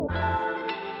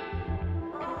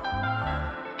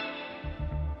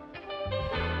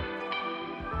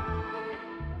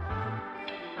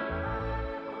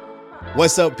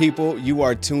What's up, people? You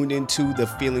are tuned into the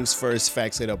Feelings First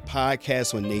Facts Later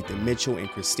podcast with Nathan Mitchell and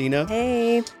Christina.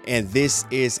 Hey. And this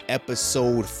is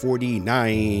episode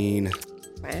 49.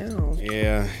 Wow.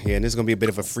 Yeah, and this is going to be a bit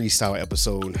of a freestyle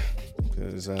episode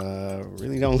because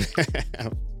really don't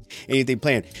have anything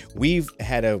planned. We've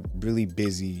had a really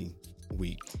busy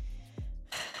week.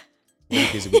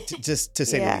 Just to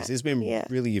say the least. It's been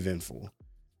really eventful.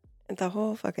 The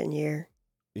whole fucking year.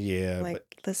 Yeah. Like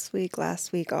this week,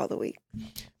 last week, all the week.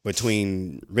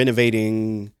 Between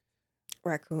renovating...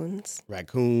 Raccoons,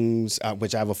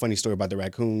 which I have a funny story about the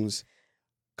raccoons.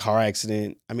 Car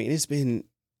accident. I mean, it's been...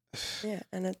 Yeah,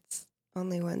 and it's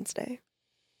only Wednesday.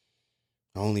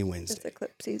 Only Wednesday. It's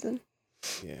eclipse season.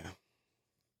 Yeah.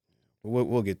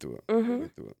 We'll get through it. Mm-hmm. We'll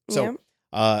get through it. So,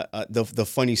 the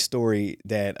funny story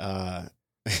that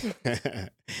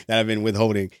that I've been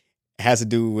withholding has to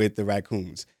do with the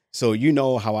raccoons. So you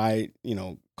know how I,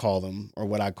 call them or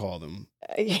what I call them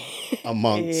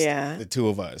amongst the two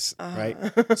of us, right?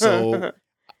 So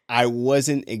I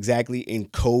wasn't exactly in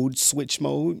code switch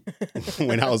mode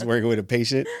when I was working with a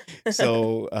patient.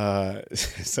 So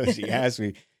so she asked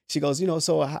me, she goes,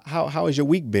 so how has your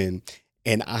week been?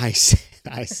 And I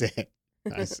said,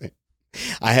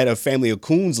 I had a family of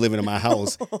coons living in my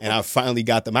house and I finally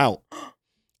got them out.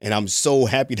 And I'm so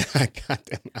happy that I got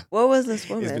them out. What was this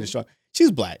woman? It's been a strong. She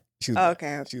was black.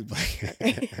 Okay. She was black.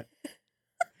 Okay.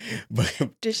 But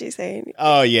did she say anything?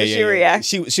 Oh yeah, did she react?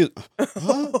 She was,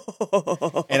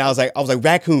 huh? And I was like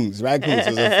raccoons. It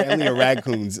was a family of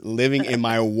raccoons living in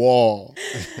my wall.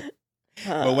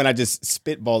 But when I just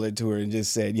spitballed it to her and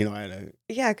just said, I had a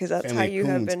because that's how you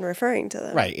have been referring to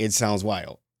them. Right. It sounds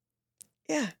wild.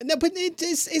 Yeah. No, but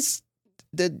it's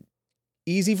the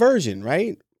easy version,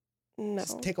 right? No.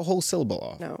 Just take a whole syllable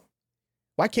off. No.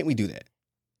 Why can't we do that?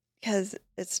 Because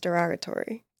it's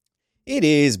derogatory. It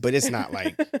is, but it's not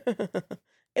like...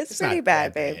 it's pretty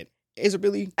bad, babe. Bad. Is it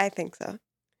really? I think so.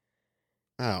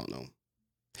 I don't know.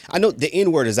 I know the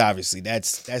N-word is obviously,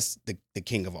 that's the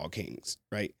king of all kings,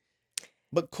 right?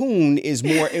 But coon is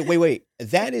more... wait.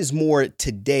 That is more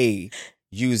today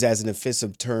used as an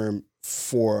offensive term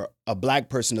for a black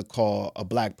person to call a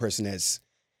black person that's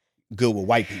good with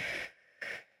white people.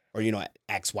 Or,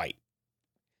 acts white.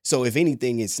 So if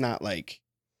anything, it's not like...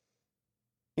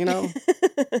 I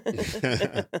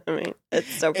mean,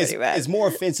 it's so pretty bad. It's more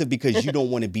offensive because you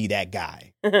don't want to be that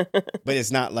guy. But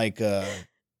it's not like a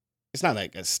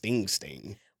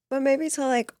sting. But maybe to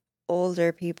like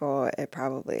older people, it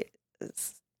probably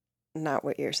is not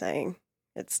what you're saying.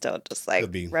 It's still just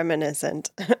like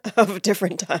reminiscent of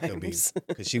different times.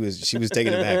 Because she was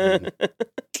taking it back.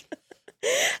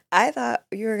 I thought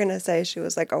you were gonna say she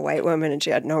was like a white woman and she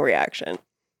had no reaction.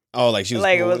 Oh, like she was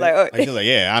like, it was like, she was like,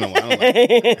 yeah, I don't like.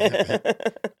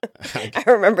 I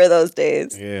remember those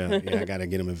days. Yeah, I gotta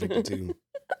get them evicted too.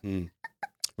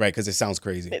 Right, because it sounds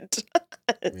crazy. It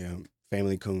does. Yeah,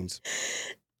 family coons.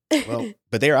 Well,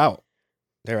 but they're out.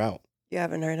 They're out. You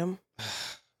haven't heard them?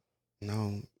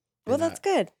 No. Well, that's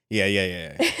good.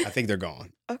 Yeah. I think they're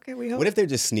gone. Okay, we hope. What if they're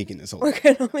just sneaking this whole? We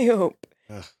can only hope.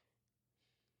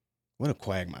 What a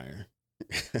quagmire.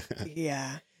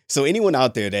 Yeah. So anyone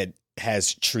out there that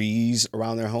has trees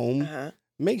around their home,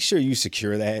 make sure you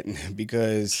secure that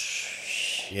because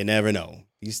you never know.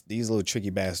 These little tricky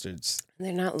bastards.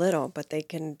 They're not little, but they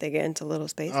get into little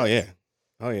spaces. Oh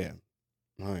yeah.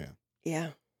 Yeah.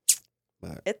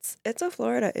 But it's a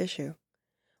Florida issue.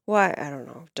 Well, I don't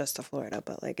know, just a Florida,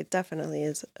 but like it definitely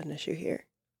is an issue here.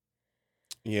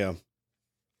 Yeah.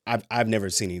 I've never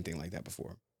seen anything like that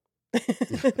before.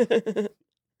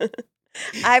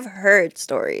 I've heard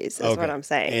stories, is what I'm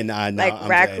saying. And I'm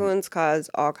raccoons cause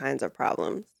all kinds of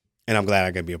problems. And I'm glad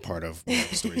I can be a part of one of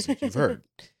the stories that you've heard.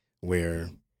 Where,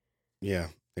 there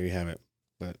you have it.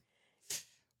 But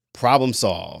problem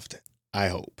solved, I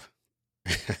hope.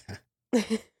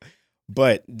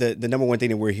 But the number one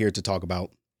thing that we're here to talk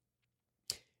about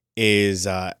is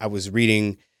I was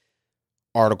reading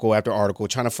article after article,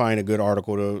 trying to find a good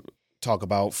article to talk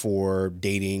about for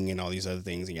dating and all these other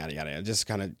things and yada, yada. Just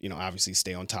kind of, obviously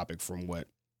stay on topic from what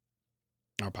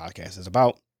our podcast is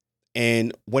about.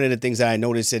 And one of the things that I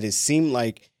noticed that it seemed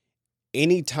like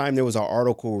anytime there was an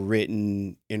article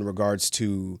written in regards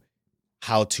to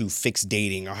how to fix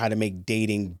dating or how to make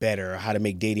dating better, or how to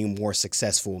make dating more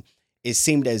successful, it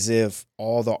seemed as if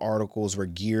all the articles were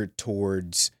geared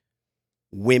towards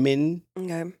women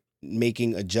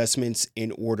making adjustments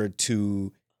in order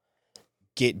to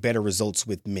get better results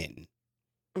with men.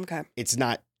 Okay. It's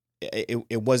not,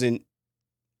 it wasn't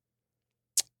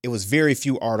it was very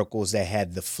few articles that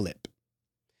had the flip.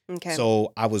 Okay.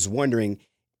 So I was wondering,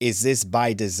 is this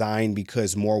by design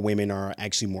because more women are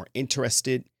actually more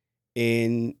interested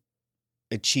in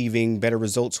achieving better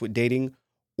results with dating?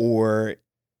 Or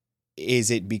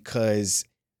is it because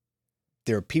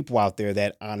there are people out there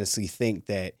that honestly think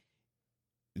that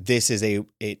this is an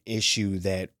issue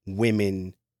that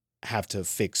women have to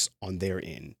fix on their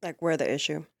end? Like we're the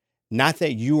issue. Not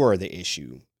that you are the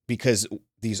issue, because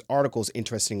these articles,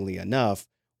 interestingly enough,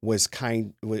 they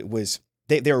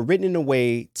were written in a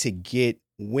way to get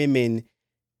women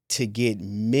to get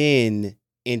men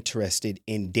interested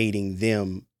in dating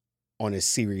them on a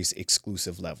serious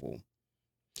exclusive level.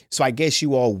 So I guess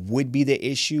you all would be the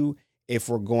issue if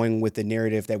we're going with the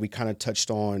narrative that we kind of touched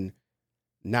on,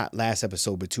 not last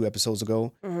episode, but 2 episodes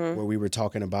ago, where we were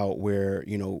talking about where,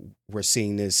 we're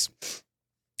seeing this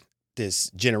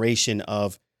generation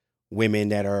of women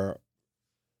that are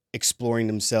exploring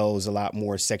themselves a lot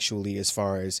more sexually, as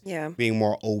far as being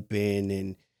more open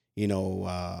and,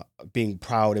 being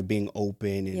proud of being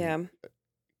open and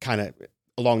kind of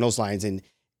along those lines. And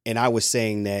I was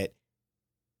saying that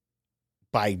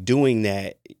by doing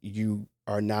that, you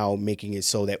are now making it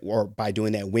so that, or by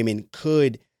doing that, women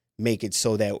could make it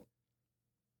so that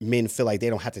men feel like they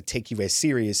don't have to take you as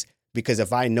serious, because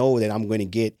if I know that I'm going to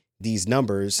get these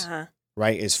numbers,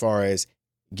 right, as far as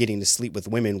getting to sleep with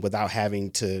women without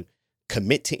having to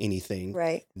commit to anything,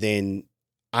 right, then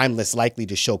I'm less likely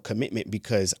to show commitment,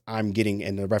 because I'm getting,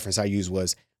 and the reference I used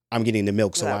was, I'm getting the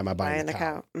milk, so why am I buying the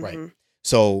cow? Right.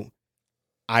 So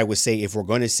I would say, if we're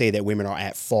going to say that women are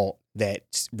at fault,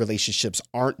 that relationships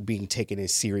aren't being taken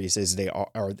as serious as they are,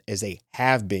 or as they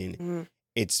have been,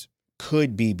 it's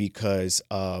could be because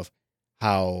of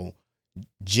how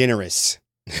generous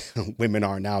women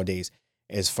are nowadays,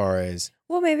 as far as,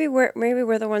 well, maybe we're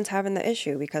the ones having the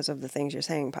issue because of the things you're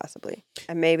saying, possibly,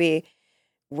 and maybe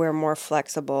we're more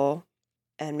flexible,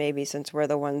 and maybe since we're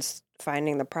the ones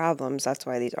finding the problems, that's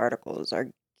why these articles are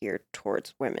geared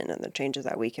towards women and the changes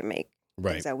that we can make,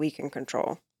 right, things that we can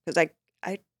control. Because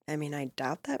I mean, I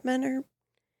doubt that men are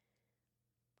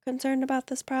concerned about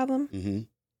this problem.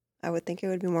 I would think it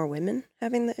would be more women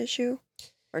having the issue,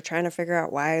 or trying to figure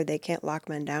out why they can't lock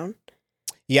men down.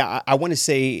 Yeah, I want to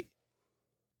say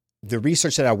the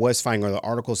research that I was finding, or the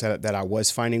articles that I was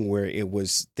finding, where it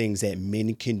was things that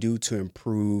men can do to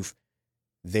improve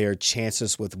their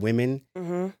chances with women,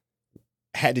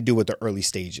 had to do with the early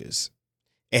stages.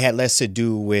 It had less to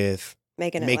do with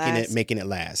making it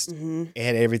last. It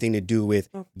had everything to do with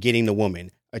getting the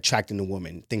woman, attracting the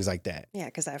woman, things like that. Yeah,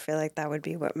 because I feel like that would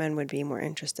be what men would be more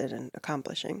interested in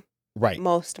accomplishing. Right.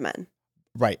 Most men.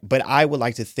 Right. But I would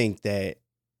like to think that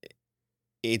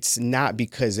it's not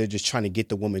because they're just trying to get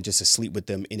the woman just to sleep with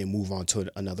them and then move on to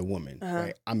another woman.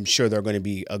 Right. I'm sure there are going to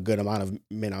be a good amount of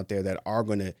men out there that are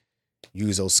going to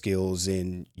use those skills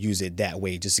and use it that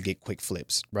way just to get quick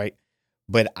flips. Right.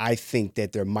 But I think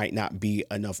that there might not be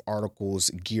enough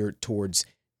articles geared towards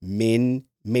men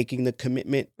making the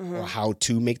commitment, or how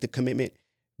to make the commitment,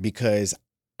 because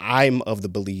I'm of the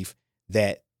belief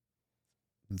that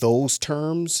those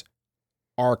terms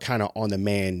are kind of on the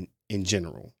man in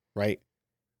general, right?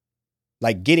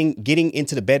 Like getting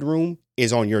into the bedroom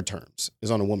is on your terms,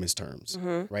 is on a woman's terms,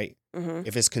 right?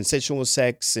 If it's consensual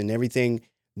sex and everything,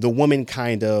 the woman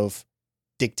kind of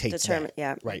dictates that.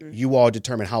 Yeah. Right. You all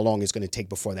determine how long it's going to take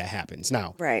before that happens.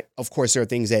 Now, right, of course, there are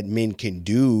things that men can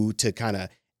do to kind of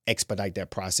expedite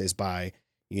that process by,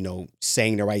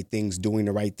 saying the right things, doing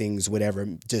the right things, whatever,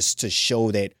 just to show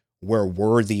that we're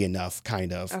worthy enough,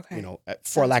 kind of,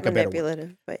 for lack of a better word.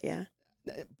 Manipulative, but yeah.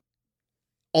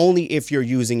 Only if you're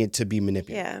using it to be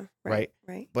manipulative. Yeah. Right.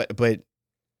 Right. But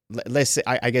let's say,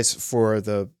 I guess for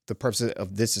the purpose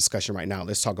of this discussion right now,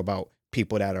 let's talk about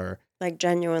people that are like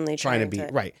genuinely trying to be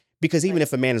right. Because even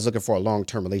if a man is looking for a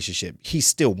long-term relationship, he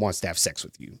still wants to have sex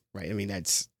with you. Right. I mean,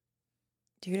 that's.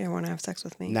 Do you didn't want to have sex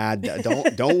with me? Nah,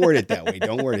 don't word it that way.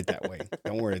 Don't word it that way.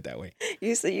 Don't word it that way.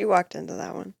 You walked into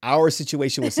that one. Our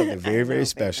situation was something very, very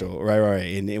special. Right.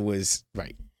 And it was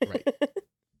right.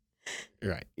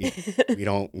 Right.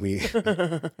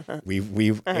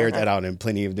 We've aired that out in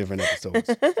plenty of different episodes.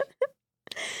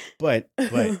 But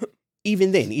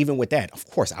even then, even with that, of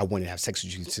course, I wanted to have sex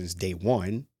with you since day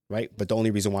one, right? But the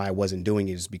only reason why I wasn't doing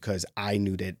it is because I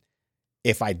knew that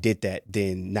if I did that,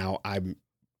 then now I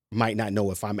might not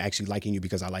know if I'm actually liking you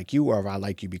because I like you, or if I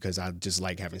like you because I just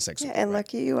like having sex with you. And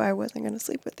lucky you, I wasn't going to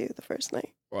sleep with you the first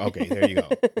night. Okay, there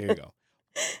you go.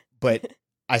 But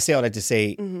I say all that to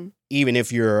say, even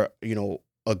if you're,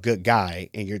 a good guy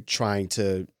and you're trying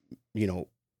to,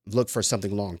 look for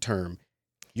something long term,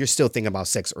 you're still thinking about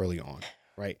sex early on,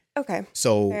 right? Okay.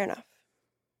 So fair enough.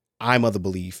 I'm of the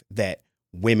belief that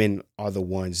women are the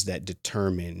ones that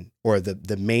determine, or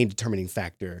the main determining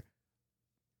factor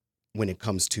when it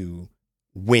comes to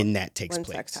when that takes When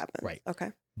place. sex happens. Right.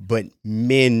 Okay. But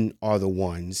men are the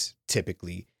ones,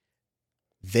 typically,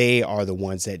 they are the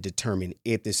ones that determine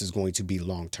if this is going to be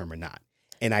long term or not.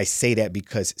 And I say that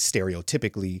because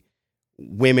stereotypically,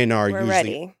 women are We're usually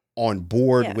ready. on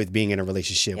board Yeah. with being in a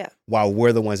relationship, Yeah. while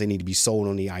we're the ones that need to be sold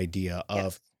on the idea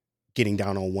of Yes. getting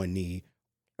down on one knee,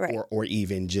 Right. or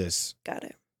even just Got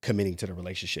it. committing to the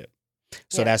relationship.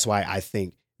 So Yeah. that's why I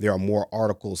think there are more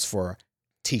articles for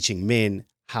teaching men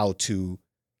how to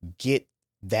get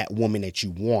that woman that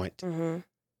you want, Mm-hmm.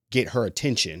 get her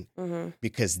attention, Mm-hmm.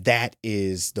 because that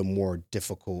is the more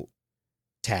difficult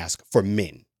task for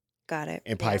men. Got it.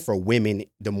 And probably for women,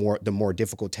 the more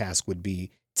difficult task would be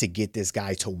to get this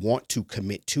guy to want to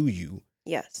commit to you,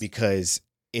 Yes. because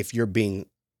if you're being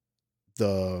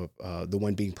the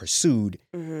one being pursued,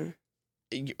 Mm-hmm.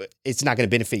 it's not going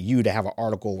to benefit you to have an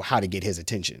article how to get his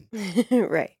attention.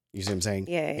 Right. You see what I'm saying?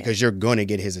 Yeah. Because you're going to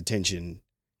get his attention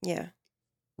Yeah.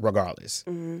 regardless.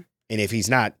 Mm-hmm. And if he's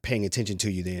not paying attention to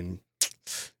you, then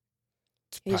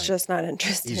He's just not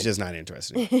interested. he's just not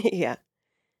interested. Yeah.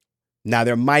 Now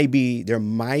there might be those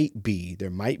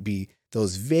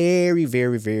very,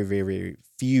 very, very, very, very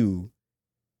few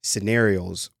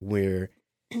scenarios where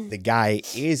the guy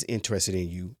is interested in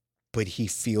you, but he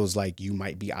feels like you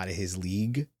might be out of his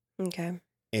league. Okay.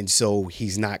 And so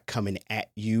he's not coming at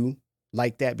you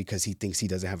like that because he thinks he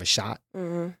doesn't have a shot.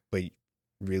 Mm-hmm. But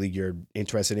really you're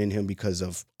interested in him because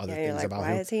of other Yeah, things you're like, about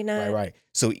why him. is he not? Right.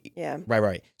 So Yeah.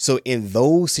 right. So in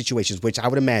those situations, which I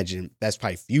would imagine that's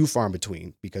probably few far in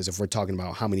between, because if we're talking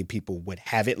about how many people would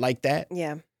have it like that,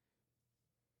 Yeah.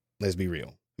 let's be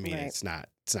real. I mean, Right. it's not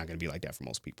going to be like that for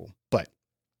most people. But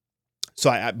so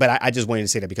I just wanted to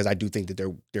say that because I do think that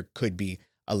there could be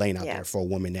a lane out Yeah. there for a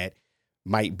woman that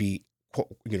might be,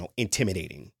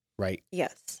 intimidating, right?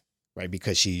 Yes. Right,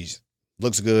 because she's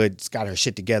looks good, it's got her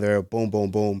shit together, boom, boom,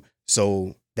 boom.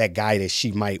 So that guy that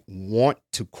she might want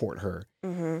to court her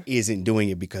Mm-hmm. isn't doing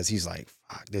it because he's like,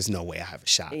 fuck, there's no way I have a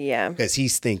shot. Yeah. Because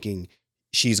he's thinking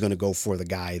she's going to go for the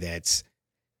guy that's,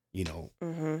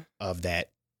 Mm-hmm. of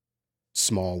that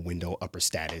small window upper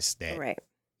status that Right.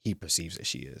 he perceives that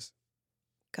she is.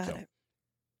 Got So, it.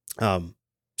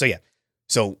 So yeah.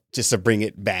 So just to bring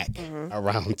it back Mhm.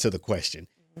 around to the question,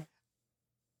 Mhm.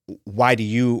 why do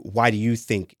you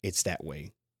think it's that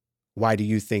way? Why do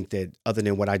you think that, other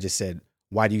than what I just said,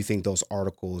 why do you think those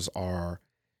articles are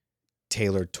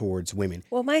tailored towards women?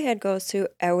 Well, my head goes to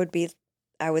I would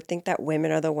think that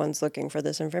women are the ones looking for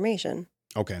this information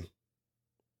Okay.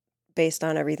 based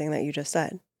on everything that you just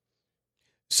said.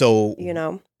 So,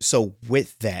 So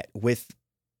with that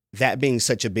being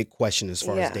such a big question as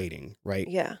far as Yeah. dating, right?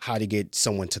 yeah. How to get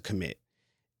someone to commit,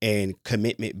 and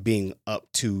commitment being up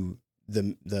to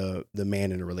the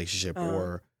man in a relationship, Uh-huh.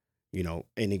 or,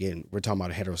 and again, we're talking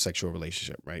about a heterosexual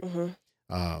relationship, right?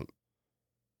 Mm-hmm.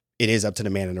 It is up to the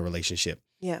man in a relationship.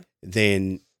 Yeah.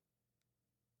 Then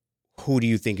who do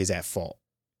you think is at fault?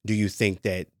 Do you think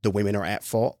that the women are at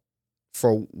fault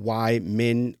for why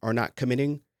men are not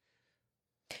committing?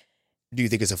 Do you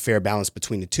think it's a fair balance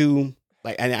between the two?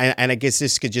 Like, and I guess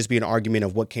this could just be an argument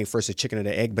of what came first, the chicken or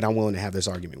the egg, but I'm willing to have this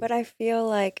argument. But I feel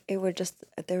like there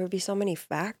would be so many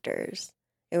factors.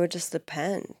 It would just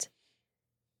depend.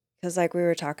 Because like we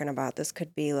were talking about, this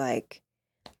could be like,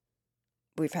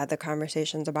 we've had the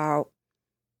conversations about,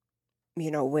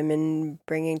 women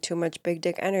bringing too much big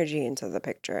dick energy into the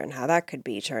picture and how that could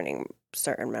be turning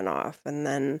certain men off. And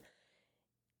then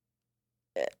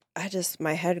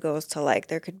my head goes to like,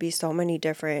 there could be so many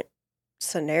different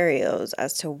scenarios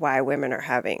as to why women are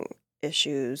having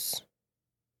issues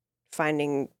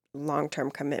finding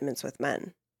long-term commitments with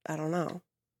men. I don't know.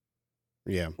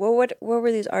 Yeah. What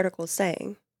were these articles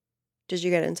saying? Did you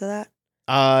get into that?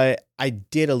 I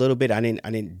did a little bit. I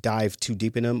didn't dive too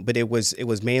deep in them, but it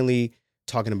was mainly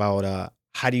talking about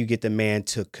how do you get the man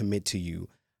to commit to you?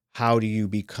 How do you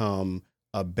become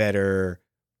a better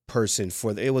person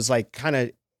for it was like kind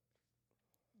of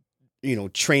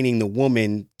training the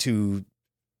woman to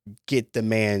get the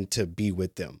man to be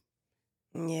with them.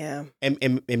 Yeah.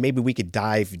 And maybe we could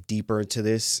dive deeper into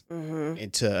this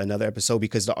into another episode,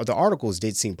 because the articles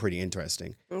did seem pretty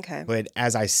interesting. Okay. But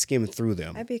as I skimmed through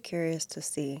them, I'd be curious to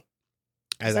see.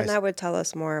 as Then I that would tell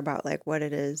us more about like what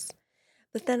it is.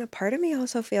 But then a part of me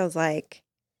also feels like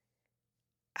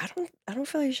I don't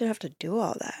feel like you should have to do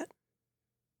all that.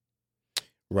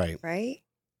 right. Right?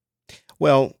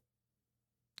 Well,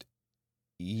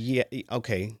 yeah,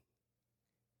 okay.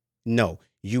 No,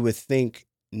 you would think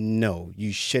no,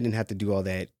 you shouldn't have to do all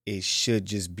that. It should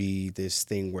just be this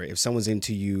thing where if someone's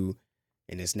into you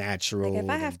and it's natural, Like if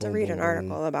I then have to boom, read boom, an boom.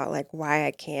 article about like why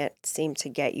I can't seem to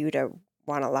get you to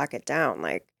want to lock it down,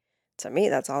 like to me,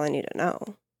 that's all I need to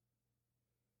know.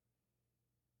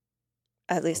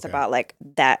 At least Okay. about like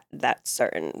that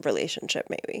certain relationship,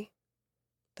 maybe.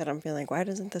 That I'm feeling like, why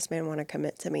doesn't this man want to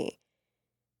commit to me?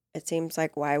 It seems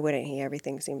like, why wouldn't he?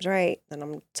 Everything seems right.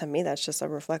 Then to me, that's just a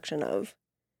reflection of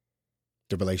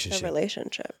The the relationship.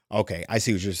 relationship. Okay, I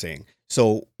see what you're saying.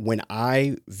 So when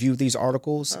I view these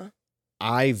articles, Huh?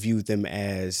 I view them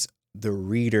as the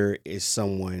reader is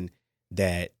someone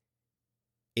that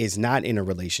is not in a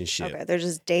relationship. Okay, they're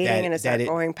just dating That- and it's that not it-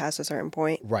 going past a certain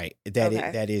point. Right. That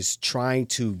Okay. that is trying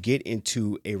to get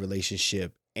into a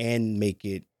relationship and make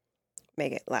it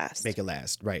Make it last.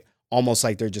 last. Right. Almost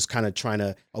like they're just kind of trying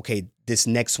to, okay, this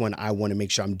next one, I want to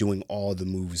make sure I'm doing all the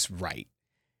moves right.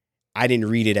 I didn't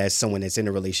read it as someone that's in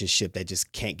a relationship that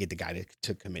just can't get the guy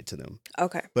to commit to them.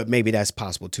 Okay. But maybe that's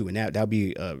possible too. And that'll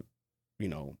be, that'll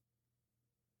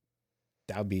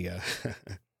be,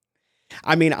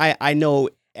 I mean, I know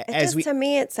To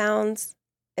me, it sounds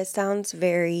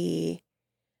very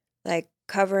like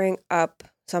covering up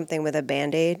something with a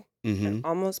Band-Aid. Mhm. And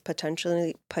almost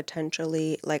potentially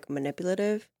like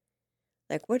manipulative.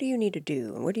 Like, what do you need to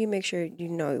do? And what do you make sure you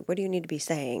know? What do you need to be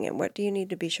saying? And what do you need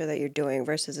to be sure that you're doing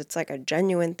versus it's like a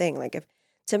genuine thing. Like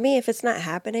if it's not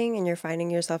happening and you're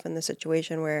finding yourself in the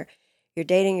situation where you're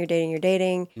dating, you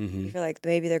Mhm. feel like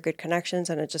maybe they're good connections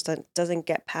and it just doesn't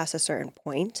get past a certain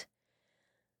point.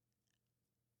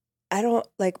 I don't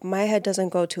like my head doesn't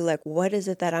go to like, what is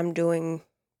it that I'm doing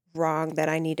wrong that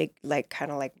I need to like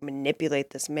kind of like manipulate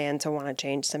this man to want to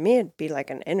change? To me, it'd be like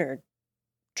an inner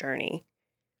journey.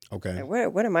 Okay.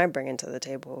 Like, what am I bringing to the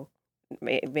table?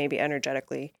 Maybe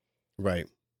energetically, Right.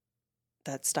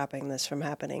 that's stopping this from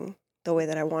happening the way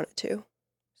that I want it to.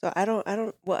 So I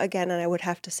don't. Well, again, and I would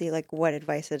have to see like what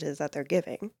advice it is that they're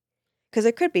giving, because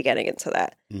it could be getting into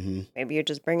that. Mm-hmm. Maybe you're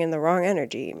just bringing the wrong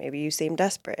energy. Maybe you seem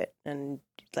desperate, and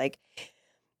like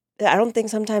I don't think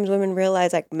sometimes women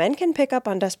realize like men can pick up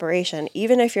on desperation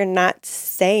even if you're not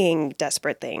saying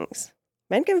desperate things.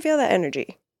 Men can feel that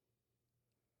energy.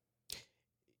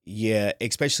 Yeah,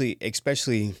 especially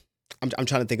I'm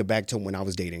trying to think back to when I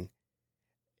was dating.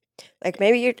 Like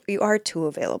maybe you are too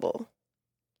available.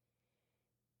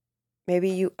 Maybe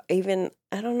you even,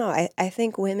 I don't know. I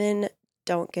think women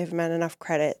don't give men enough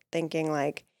credit thinking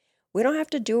like we don't have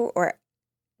to do or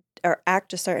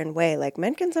act a certain way. Like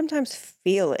men can sometimes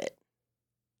feel it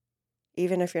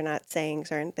even if you're not saying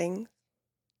certain things.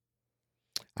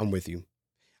 I'm with you.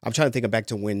 I'm trying to think back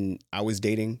to when I was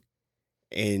dating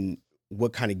and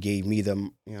what kind of gave me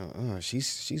them,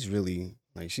 she's really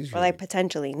Or like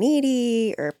potentially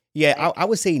needy or yeah, like, I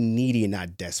would say needy and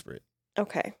not desperate.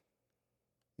 okay.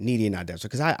 Needy and not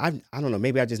desperate. Because I don't know,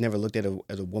 maybe I just never looked at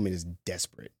a woman as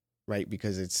desperate, right?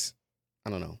 Because it's, I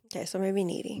don't know. Okay, so maybe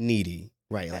needy. Needy,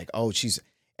 right? Okay. Like, oh,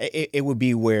 it would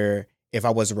be where if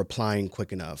I wasn't replying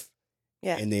quick enough,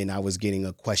 Yeah. and then I was getting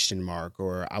a question mark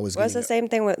or I was Well, it's getting the same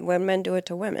thing when men do it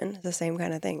to women. It's the same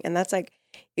kind of thing. And that's like,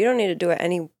 you don't need to do it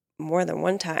any more than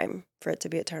one time for it to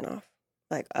be a turnoff.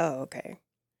 Like, oh, okay.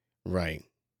 right.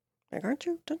 Like,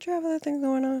 don't you have other things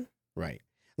going on? Right.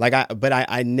 Like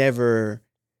I never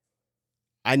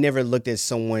looked at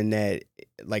someone that,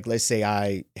 like, let's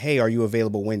say hey, are you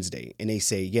available Wednesday? And they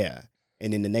say, yeah.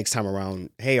 And then the next time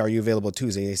around, hey, are you available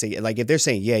Tuesday? And they say, like, if they're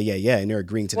saying, yeah, and they're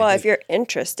agreeing to Well, the if you're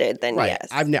interested, then right. yes.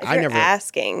 I If you're never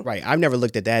asking. right. I've never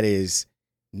looked at that as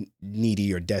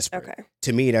needy or desperate. Okay.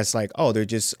 To me, that's like, oh, they're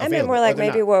just I available. meant more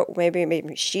like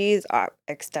maybe she's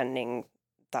extending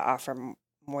the offer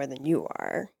more than you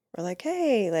are. Or like,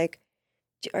 hey, like,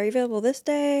 are you available this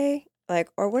day? Like,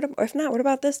 or if not, what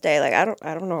about this day? Like, I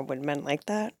don't know. Would men like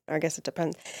that? I guess it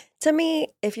depends. To me,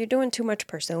 if you're doing too much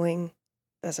pursuing,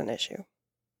 that's an issue.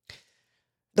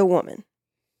 The woman.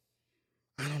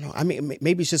 I don't know. I mean,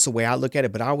 maybe it's just the way I look at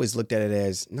it, but I always looked at it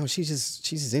as, no, she's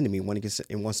just into me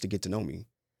and wants to get to know me.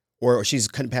 Or she's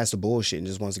cutting past the bullshit and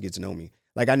just wants to get to know me.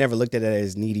 Like, I never looked at it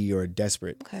as needy or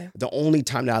desperate. Okay. The only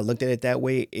time that I looked at it that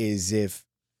way is if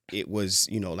it was,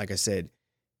 like I said,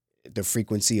 the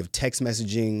frequency of text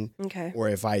messaging. Okay. Or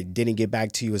if I didn't get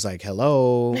back to you, it's like,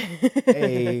 hello,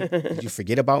 hey, did you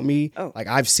forget about me? Oh. Like,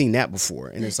 I've seen that before.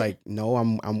 And it's like, no,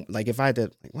 I'm like, if I had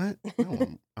to, like, what? No,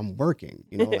 I'm working,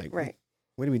 like, right.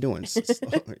 What are we doing?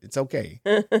 It's okay.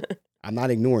 I'm not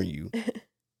ignoring you,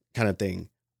 kind of thing.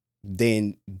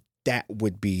 Then that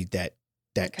would be that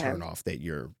Okay. turn off that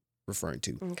you're referring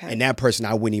to. Okay. And that person,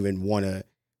 I wouldn't even want to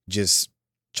just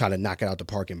try to knock it out the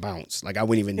park and bounce. Like, I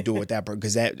wouldn't even do it with that person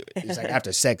because that it's like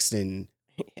after sex, then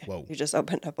Yeah, Whoa. you just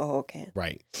opened up a whole can.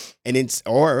 Right. And it's,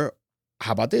 or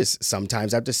how about this?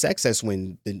 Sometimes after sex, that's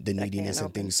when the That neediness can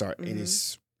and things start. open. And Mhm.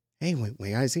 it's, hey,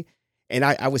 wait, I see. And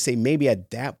I would say maybe at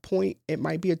that point, it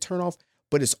might be a turnoff,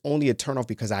 but it's only a turnoff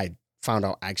because I found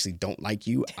out I actually don't like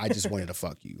you. I just wanted to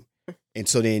fuck you. And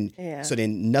so then, Yeah.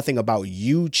 nothing about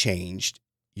you changed.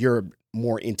 You're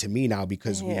more into me now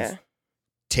because we've Yeah.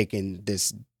 taken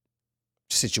this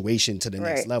situation to the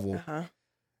next Right. level. Uh-huh.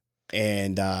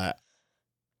 And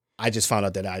I just found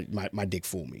out that my dick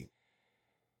fooled me.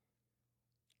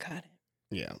 Got it.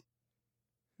 Yeah.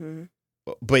 Mhm.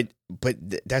 But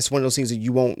that's one of those things that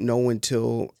you won't know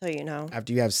until So you know.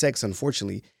 after you have sex,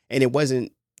 unfortunately. And it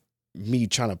wasn't me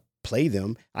trying to play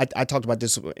them. I talked about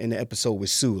this in the episode with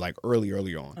Sue, like early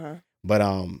on. Uh-huh. But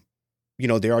you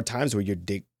know, there are times where your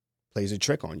dick plays a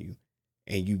trick on you,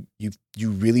 and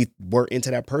you really were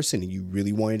into that person, and you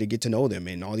really wanted to get to know them,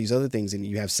 and all these other things, and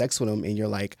you have sex with them, and you're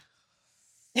like,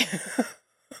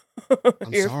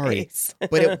 I'm Your sorry, face.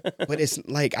 but it's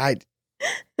like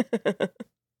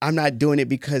I'm not doing it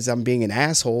because I'm being an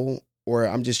asshole or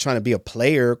I'm just trying to be a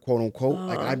player, quote unquote.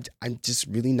 Like Uh-huh. I'm just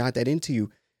really not that into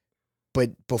you.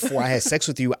 But before I had sex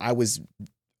with you, I was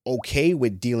okay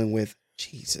with dealing with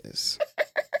Jesus.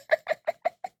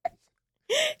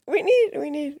 We need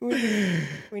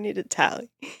a tally.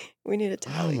 We need a Oh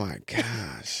tally. my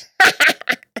gosh.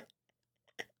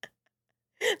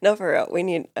 No, for real. We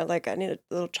need I need a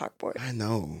little chalkboard. I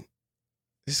know.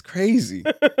 It's crazy.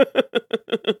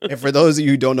 And for those of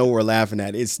you who don't know what we're laughing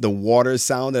at, it's the water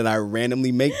sound that I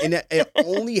randomly make. And it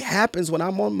only happens when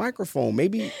I'm on microphone.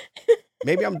 Maybe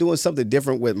I'm doing something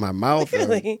different with my mouth.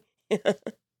 Really?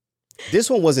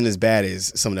 This one wasn't as bad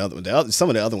as some of the other. Some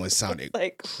of the other ones sounded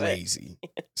Like crazy.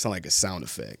 Sound like a sound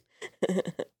effect.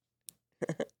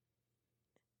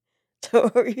 So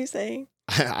what were you saying?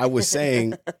 I was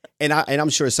saying, and I'm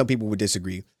sure some people would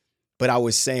disagree, but I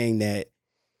was saying that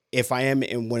if I am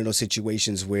in one of those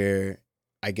situations where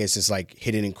I guess it's like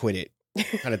hit it and quit it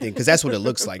kind of thing, because that's what it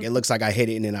looks like. It looks like I hit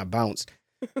it and then I bounced,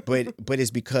 but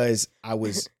it's because I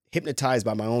was hypnotized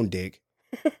by my own dick,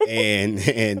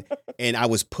 and I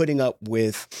was putting up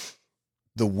with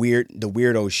the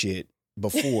weirdo shit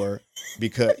before,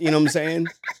 because you know what I'm saying,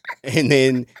 and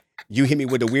then you hit me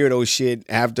with the weirdo shit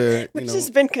after. Which has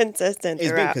been consistent It's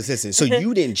throughout. been consistent. So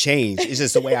you didn't change. It's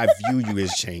just the way I view you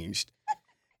has changed.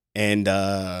 And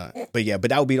but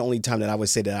that would be the only time that I would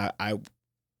say that I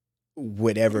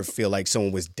would ever feel like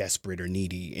someone was desperate or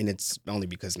needy, and it's only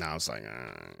because now it's like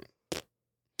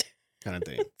kind of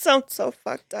thing. It sounds so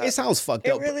fucked up. It sounds fucked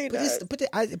It up. really does.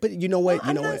 But you know what?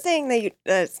 I'm not saying that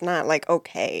that's not like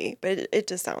okay, but it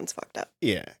just sounds fucked up.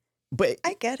 Yeah, but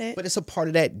I get it. But it's a part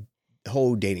of that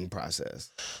whole dating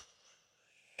process.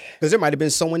 Because there might have been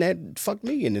someone that fucked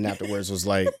me, and then afterwards was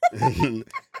like,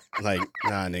 like,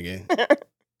 nah, nigga.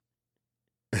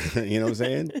 You know what I'm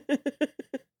saying?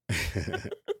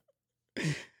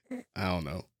 I don't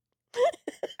know.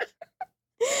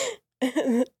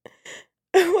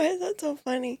 Why is that so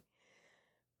funny?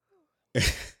 I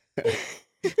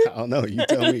don't know. You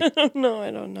tell me. I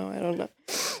don't know.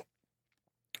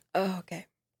 Oh, okay.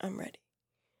 I'm ready.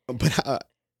 But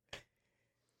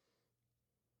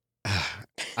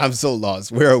I'm so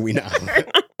lost. Where are we now?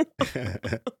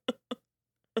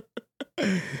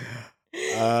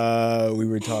 We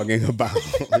were talking about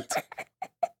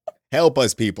help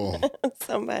us, people.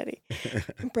 Somebody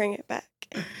bring it back.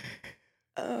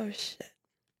 Oh shit.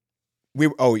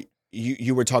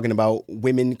 You were talking about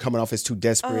women coming off as too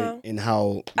desperate and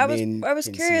how I men was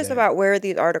can see curious that. about where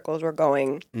these articles were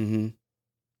going. Mm-hmm.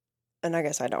 And I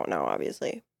guess I don't know,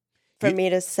 obviously. For me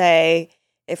to say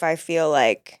if I feel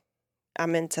like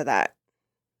I'm into that,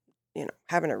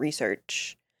 having to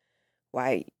research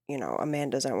why, a man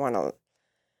doesn't want to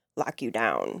lock you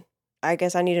down. I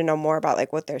guess I need to know more about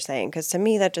like what they're saying, because to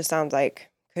me that just sounds like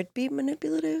could be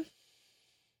manipulative.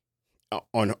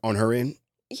 On her end?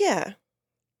 Yeah.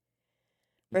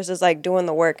 Versus like doing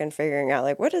the work and figuring out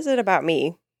like what is it about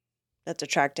me that's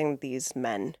attracting these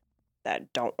men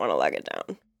that don't want to leg it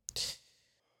down.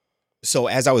 So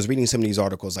as I was reading some of these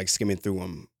articles, like skimming through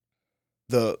them,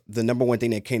 the number one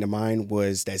thing that came to mind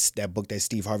was that book that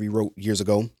Steve Harvey wrote years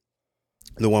ago,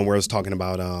 the one where it was talking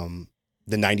about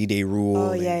the 90-day rule.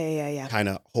 Oh yeah. Kind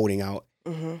of holding out.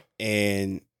 Mm-hmm.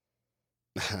 And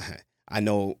I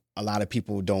know a lot of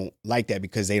people don't like that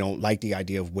because they don't like the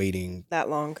idea of waiting that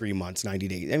long, 3 months, 90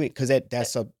 days. I mean, because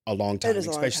that's a long time,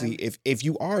 especially if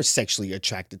you are sexually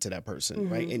attracted to that person,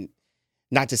 mm-hmm. right? And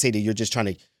not to say that you're just trying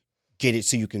to get it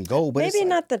so you can go, but maybe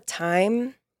not the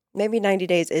time. Maybe 90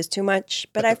 days is too much,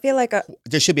 but I feel like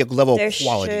there should be a level of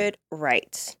quality.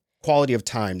 Right. quality of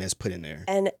time that's put in there.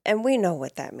 And we know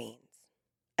what that means.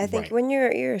 I think Right. when you're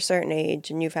a certain age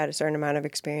and you've had a certain amount of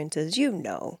experiences,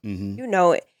 Mm-hmm. you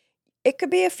know it could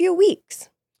be a few weeks,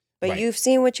 but Right. you've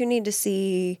seen what you need to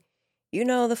see. You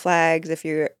know the flags if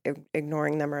you're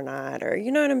ignoring them or not, or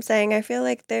you know what I'm saying. I feel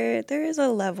like there is a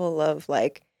level of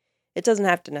like, it doesn't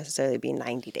have to necessarily be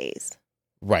 90 days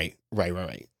Right.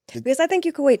 because I think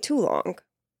you could wait too long.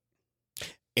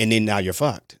 And then now you're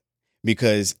fucked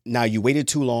because now you waited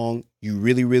too long. You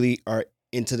really, really are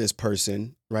into this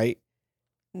person, right?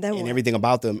 Then And what? everything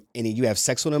about them. And then you have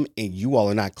sex with them and you all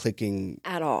are not clicking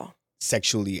At all.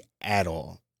 sexually at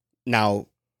all. Now,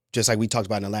 just like we talked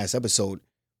about in the last episode,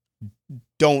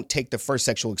 don't take the first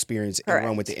sexual experience and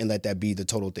run with it and let that be the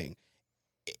total thing.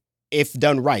 If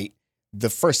done right, the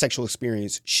first sexual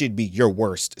experience should be your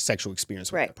worst sexual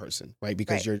experience with Right. that person, right?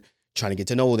 Because Right. you're trying to get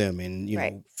to know them and, you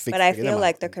Right. know, But I figure them feel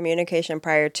like out. the communication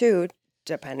prior to,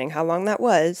 depending how long that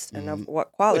was and of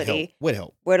what quality, would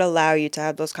help. would allow you to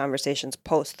have those conversations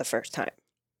post the first time.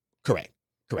 Correct.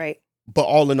 Right. But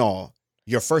all in all,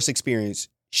 your first experience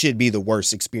should be the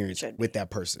worst experience Should with be. that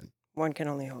person. One can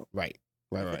only hope. Right.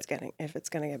 If it's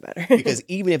gonna get better. Because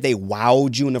even if they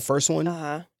wowed you in the first one,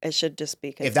 it should just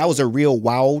be. if that was a real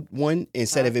wow one,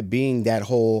 instead Uh-huh. of it being that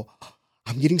whole,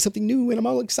 I'm getting something new and I'm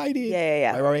all excited.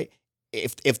 Yeah. Right.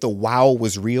 If the wow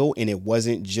was real and it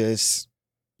wasn't just,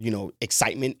 you know,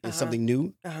 excitement and something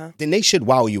new, then they should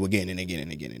wow you again and again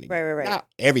and again and again. Right. Not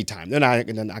every time. They're not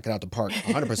going to knock it out the park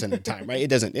 100% of the time, right? It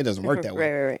doesn't work that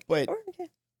way. Right. But Or it can.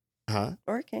 huh?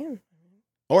 Or it can.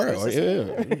 Or It's just-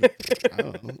 yeah. I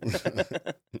don't know.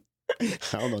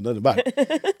 I don't know nothing about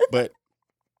it.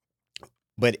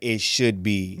 But it should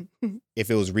be, if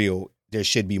it was real, there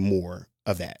should be more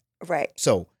of that. Right.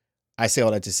 So I say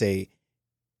all that to say,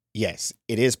 yes,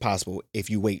 it is possible. If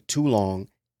you wait too long,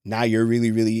 now you're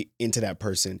really, really into that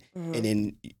person, Mhm. and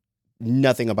then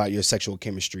nothing about your sexual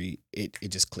chemistry, it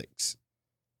just clicks.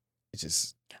 It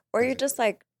just Or you're just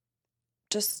like,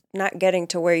 just not getting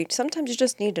to where sometimes you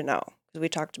just need to know. Because we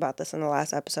talked about this in the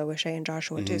last episode with Shay and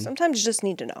Joshua too. Mhm. Sometimes you just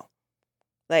need to know.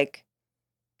 Like,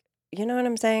 you know what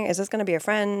I'm saying? Is this going to be a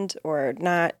friend or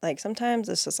not? Like, sometimes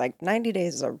it's just like 90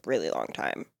 days is a really long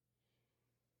time.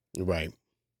 right.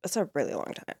 It's a really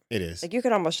long time. It is. Like, you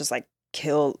could almost just like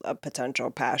kill a potential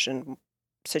passion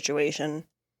situation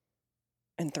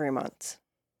in 3 months.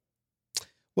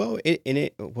 Well,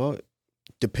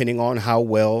 depending on how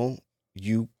well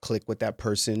you click with that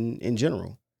person in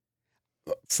general.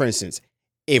 For instance,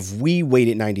 if we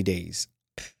waited 90 days,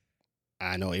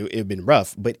 I know it'd been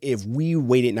rough, but if we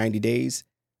waited 90 days,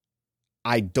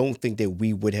 I don't think that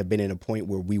we would have been in a point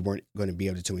where we weren't going to be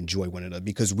able to enjoy one another,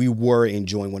 because we were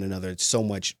enjoying one another so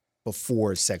much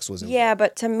before sex was involved. Yeah,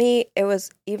 but to me, it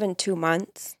was even 2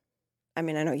 months. I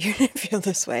mean, I know you didn't feel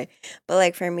this way, but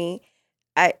like for me,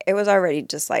 it was already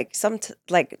just like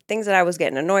like things that I was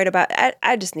getting annoyed about.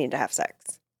 I just needed to have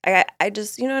sex. I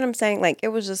just, you know what I'm saying? Like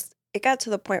it got to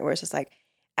the point where it's just like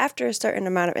after a certain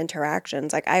amount of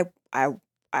interactions, like I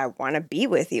want to be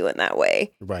with you in that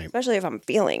way, Right. especially if I'm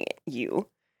feeling you.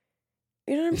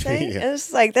 You know what I'm saying? Yeah. And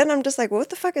it's like then I'm just like, well, what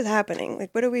the fuck is happening?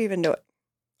 Like, what are we even doing?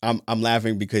 I'm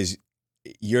laughing because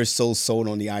you're so sold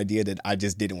on the idea that I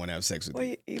just didn't want to have sex with Well,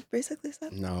 you. you basically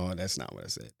said No, that's not what I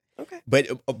said. okay. But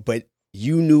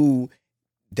you knew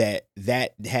that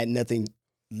had nothing.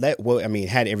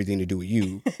 Had everything to do with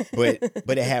you,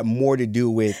 but it had more to do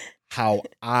with how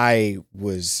I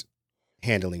was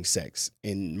handling sex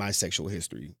in my sexual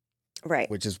history, Right.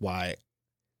 which is why,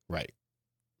 right.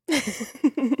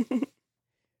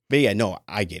 But yeah, no,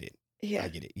 I get it. Yeah. I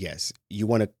get it. Yes, you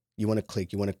want to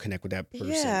click, you want to connect with that person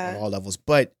Yeah. on all levels.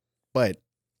 But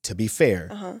to be fair,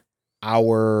 Uh-huh.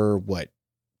 our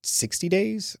 60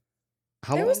 days?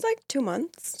 How It long? was like 2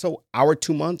 months. So our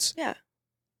 2 months, Yeah.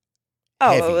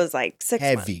 Oh, Heavy. it was like 6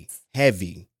 heavy, months.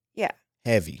 heavy. Yeah.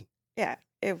 Heavy. Yeah.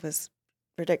 It was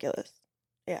ridiculous.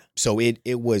 So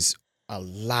it was a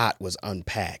lot was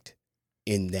unpacked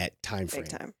in that time frame.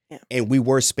 Big time. Yeah. And we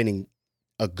were spending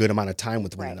a good amount of time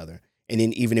with one Right. another. And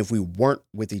then even if we weren't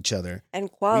with each other,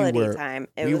 And quality were- time.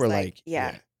 It we was were like,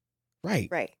 yeah. Right.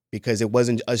 Right. Because it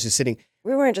wasn't us just sitting.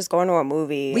 We weren't just going to a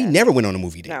movie. We and- never went on a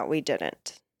movie date. No, we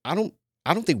didn't. I don't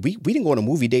think we didn't go on a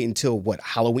movie date until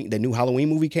Halloween, the new Halloween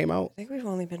movie came out. I think we've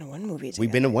only been to one movie together.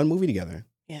 We've been in one movie together.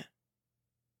 Yeah.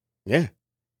 Yeah.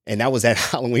 And that was that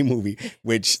Halloween movie,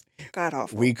 which God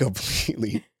awful. we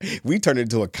turned it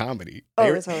into a comedy. Oh,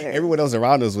 it was hilarious. Everyone else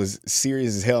around us was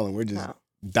serious as hell, and we're just No.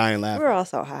 dying We laughing. were all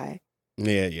so high.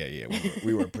 Yeah.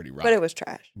 We were pretty rough. But it was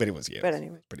trash. But it was, yeah. But it was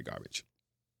anyway. pretty garbage.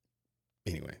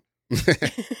 Anyway.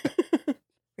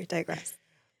 We digress.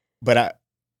 But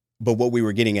what we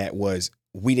were getting at was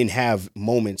we didn't have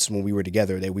moments when we were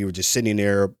together that we were just sitting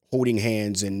there holding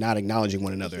hands and not acknowledging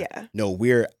one another. Yeah. No,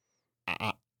 we're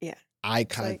Yeah. eye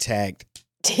contact,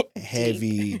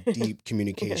 heavy, Deep. deep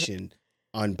communication,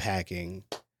 unpacking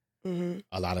Mm-hmm.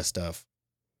 a lot of stuff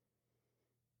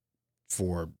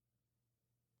for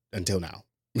until now.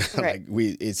 Right.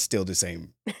 Like it's still the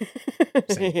same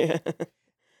Same. Yeah.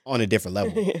 on a different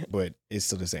level, Yeah. but it's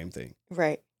still the same thing.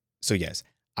 Right. So yes,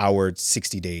 our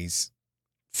 60 days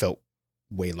felt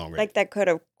way longer. Like that could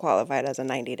have qualified as a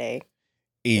 90-day.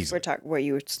 If we're Easily. what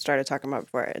you started talking about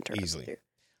before I interrupted Easily. you.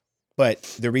 But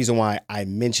the reason why I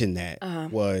mentioned that Uh-huh.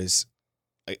 was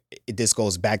this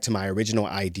goes back to my original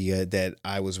idea that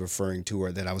I was referring to,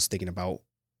 or that I was thinking about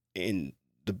in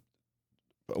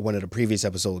one of the previous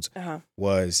episodes, Uh-huh.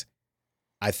 was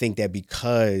I think that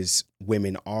because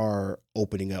women are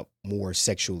opening up more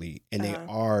sexually and they Uh-huh.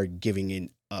 are giving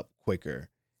it up quicker,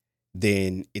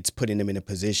 then it's putting them in a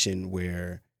position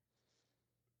where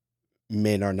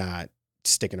men are not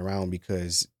sticking around,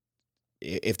 because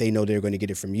if they know they're going to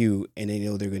get it from you and they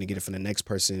know they're going to get it from the next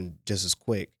person just as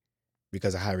quick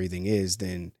because of how everything is,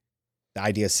 then the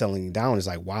idea of settling down is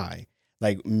like, why?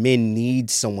 Like, men need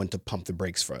someone to pump the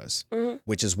brakes for us, Mhm.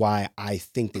 which is why I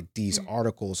think that these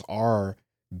articles are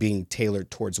being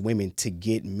tailored towards women to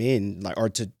get men, like, or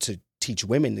to teach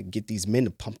women to get these men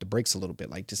to pump the brakes a little bit,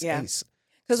 like just Yeah. hey,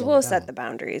 Because slow we'll it set down. the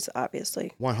boundaries,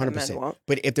 obviously. 100%. Men won't.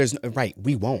 But if there's right,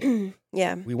 we won't.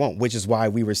 Yeah. We won't, which is why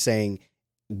we were saying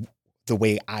the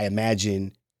way I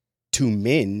imagine two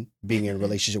men being in a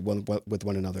relationship with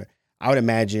one another. I would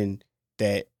imagine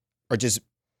that, or just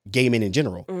gay men in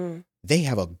general, Mm. they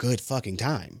have a good fucking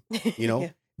time. You know,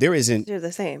 Yeah. there isn't. You're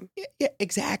the same. Yeah,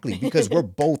 exactly. Because we're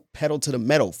both pedal to the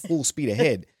metal, full speed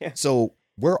ahead. Yeah. So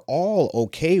we're all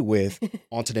okay with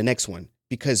on to the next one,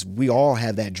 because we all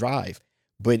have that drive.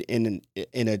 But in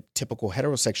a typical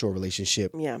heterosexual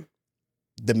relationship, Yeah.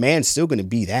 the man's still going to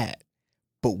be that,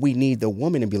 but we need the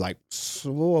woman to be like,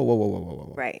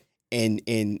 whoa. Right.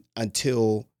 And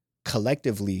until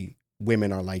collectively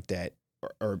women are like that,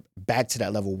 or back to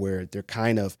that level where they're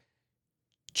kind of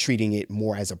treating it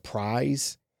more as a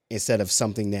prize instead of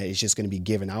something that is just going to be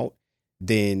given out,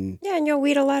 then Yeah, and you'll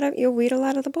weed a lot of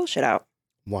the bullshit out.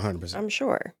 100%, I'm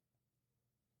sure.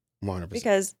 100%.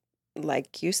 Because,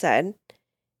 like you said,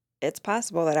 it's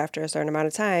possible that after a certain amount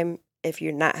of time, if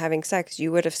you're not having sex,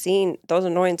 you would have seen those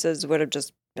annoyances would have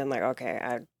just been like, okay,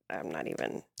 I'm not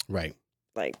even Right.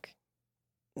 like,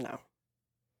 no.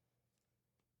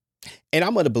 And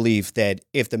I'm going to believe that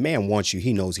if the man wants you,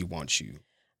 he knows he wants you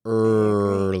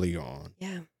early on.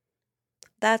 Yeah.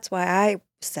 That's why I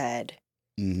said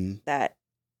Mm-hmm. that,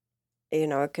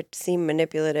 it could seem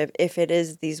manipulative if it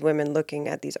is these women looking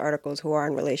at these articles who are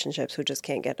in relationships who just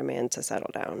can't get a man to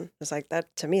settle down. It's like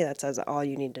that, to me, that says all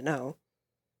you need to know.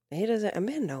 He doesn't, a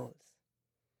man knows.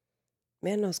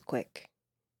 Man knows quick.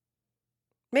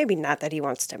 Maybe not that he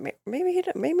wants to,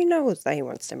 maybe knows that he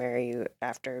wants to marry you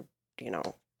after,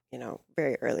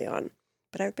 very early on.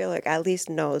 But I feel like at least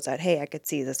knows that, hey, I could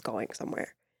see this going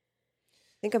somewhere.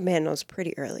 I think a man knows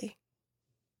pretty early.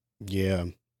 Yeah.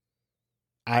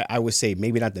 I would say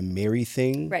maybe not the marry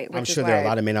thing. Right, I'm which is sure there are a why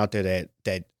lot of men out there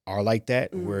that are like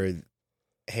that, Mhm. where,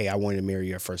 hey, I wanted to marry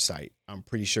you at first sight. I'm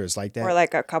pretty sure it's like that. Or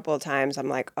like a couple of times I'm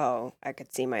like, oh, I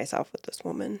could see myself with this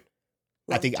woman.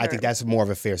 I think long-term. that's more of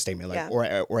a fair statement. Like,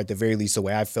 Yeah. or at the very least, the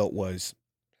way I felt was,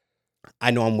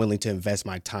 I know I'm willing to invest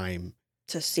my time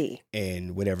To see.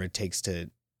 and whatever it takes to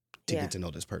Yeah. get to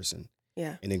know this person.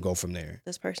 Yeah. And then go from there.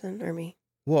 This person or me.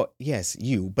 Well, yes,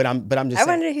 you, but I'm just I saying,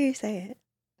 wanted to hear you say it.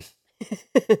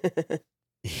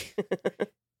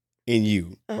 in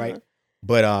you, Uh-huh. right?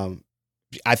 But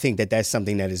I think that that's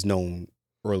something that is known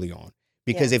early on,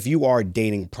 because if you are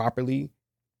dating properly,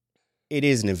 it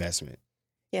is an investment.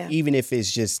 Yeah. Even if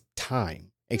it's just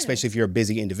time, especially if you're a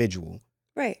busy individual.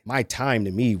 Right. My time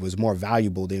to me was more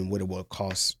valuable than what it would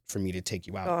cost for me to take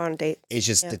you Go out. on dates. It's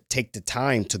just to take the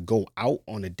time to go out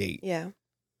on a date Yeah.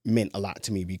 meant a lot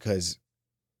to me, because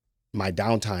my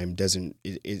downtime doesn't,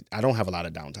 I don't have a lot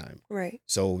of downtime. Right.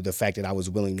 So the fact that I was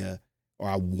willing to, or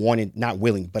I wanted, not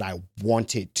willing, but I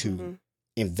wanted to Mhm.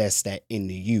 invest that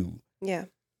into you, Yeah.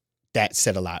 that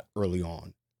said a lot early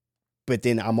on. But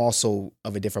then I'm also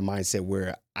of a different mindset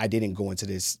where I didn't go into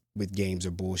this with games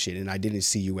or bullshit, and I didn't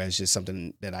see you as just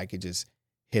something that I could just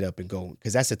hit up and go.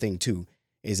 Because that's the thing too,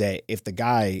 is that if the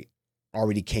guy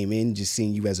already came in just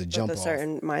seeing you as a jump With a off,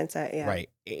 certain mindset. Yeah. right?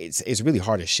 It's really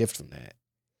hard to shift from that.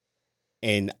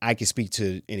 And I can speak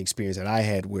to an experience that I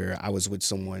had where I was with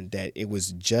someone that it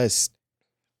was just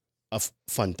a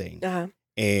fun thing, Uh-huh.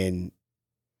 and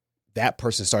that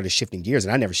person started shifting gears,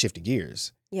 and I never shifted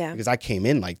gears Yeah. because I came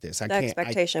in like this. The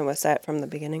expectation was set from the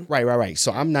beginning. Right.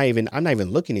 So I'm not even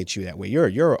looking at you that way. You're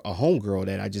a homegirl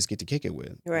that I just get to kick it with.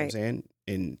 You know what I'm Right. saying?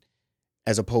 And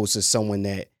as opposed to someone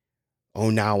that,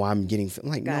 now I'm getting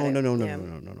like, Got it.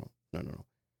 no. Yeah.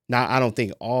 Now I don't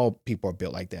think all people are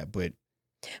built like that, but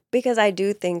Because I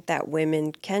do think that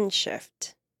women can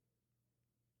shift.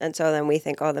 And so then we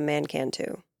think, oh, the man can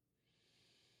too.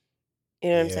 You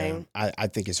know what I'm saying? I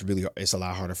think it's a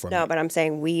lot harder for me. No, but I'm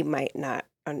saying we might not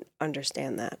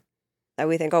understand that. That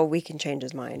we think, oh, we can change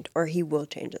his mind, or he will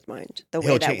change his mind the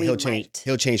way that we might.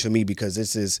 He'll change for me because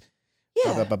this is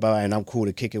Yeah. and I'm cool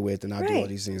to kick it with, and I'll do all Right.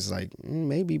 these things. It's like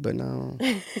maybe, but no,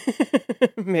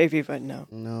 Maybe, but no.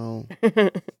 no,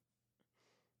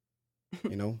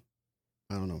 you know,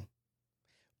 I don't know.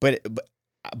 But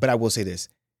I will say this,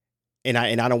 and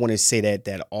I don't want to say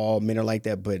that all men are like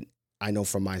that, but I know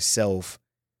for myself,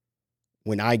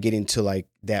 when I get into like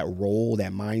that role,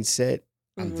 that mindset,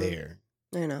 I'm Mhm. there.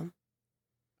 I know.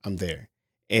 I'm there.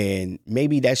 And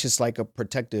maybe that's just like a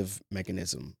protective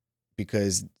mechanism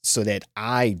because so that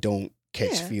I don't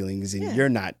catch Yeah. feelings and Yeah. you're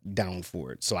not down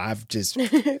for it. So I've just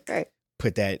Right.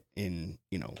 put that in,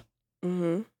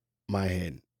 Mm-hmm. my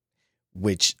head,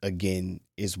 which again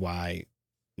is why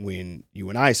when you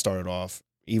and I started off,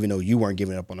 even though you weren't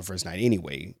giving up on the first night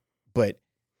anyway, but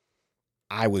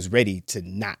I was ready to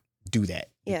not do that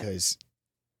Yeah. because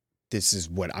this is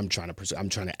what I'm trying to pursue. I'm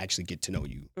trying to actually get to know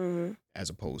you Mm-hmm. as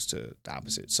opposed to the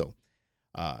opposite. So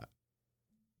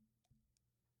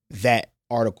that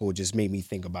article just made me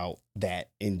think about that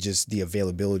and just the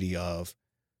availability of,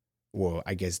 well,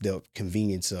 I guess the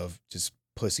convenience of just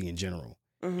pussy in general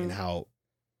Mm-hmm. and how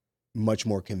much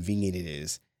more convenient it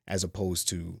is as opposed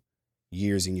to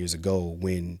years and years ago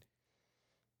when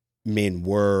men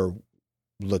were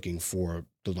looking for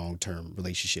the long-term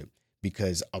relationship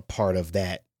because a part of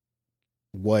that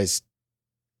was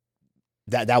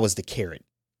that was the carrot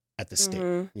at the stick.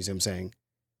 Mm-hmm. You see what I'm saying?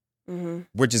 Mm-hmm.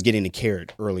 We're just getting the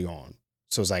carrot early on.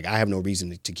 So it's like, I have no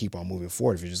reason to keep on moving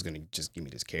forward if you're just going to just give me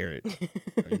this carrot.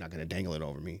 Or you're not going to dangle it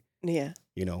over me, Yeah.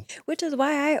 Which is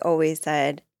why I always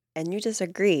said, and you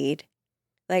disagreed,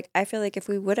 like, I feel like if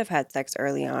we would have had sex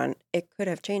early on, it could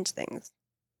have changed things.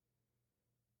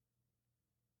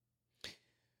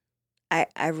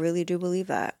 I really do believe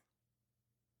that.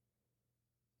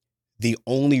 The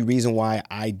only reason why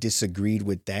I disagreed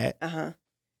with that Uh-huh.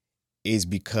 is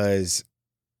because,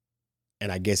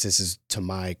 and I guess this is to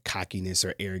my cockiness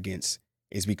or arrogance,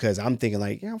 is because I'm thinking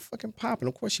like, yeah, I'm fucking popping.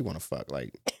 Of course you want to fuck.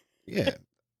 Like, yeah.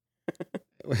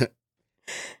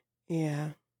 Yeah.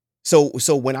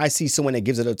 So when I see someone that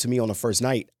gives it up to me on the first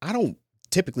night, I don't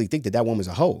typically think that woman's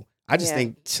a hoe. I just Yeah.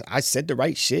 think I said the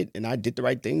right shit and I did the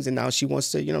right things and now she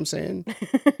wants to, you know what I'm saying?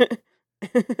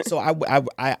 So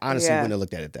I honestly Yeah. wouldn't have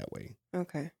looked at it that way.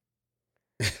 Okay.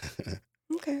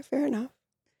 Okay, fair enough.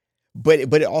 But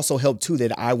it also helped too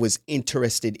that I was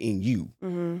interested in you.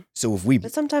 Mm-hmm. So if we,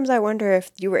 But sometimes I wonder if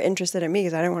you were interested in me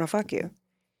because I didn't want to fuck you.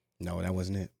 no, that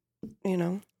wasn't it. You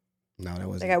know? No, that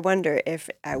wasn't Like, I wonder if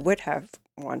I would have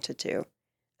wanted to.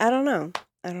 I don't know.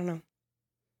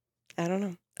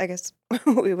 I guess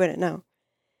we wouldn't know.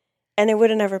 And it would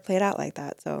have never played out like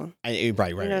that, so. right. You know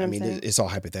what I I'm mean, saying? it's all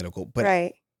hypothetical. But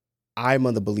Right. I'm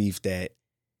of the belief that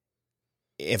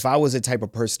if I was the type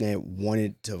of person that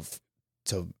wanted to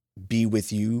be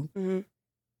with you Mm-hmm.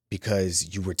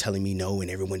 because you were telling me no and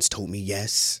everyone's told me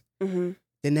yes, Mm-hmm.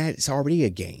 then that's already a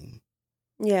game.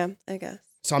 Yeah, I guess.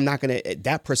 So I'm not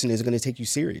that person isn't gonna take you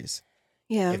serious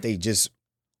Yeah. if they just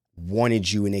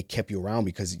wanted you and they kept you around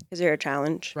because you're a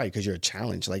challenge. right, because you're a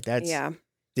challenge. Like that's Yeah.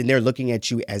 then they're looking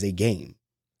at you as a game.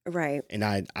 Right. And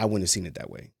I wouldn't have seen it that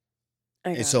way. I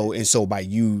And got so it. by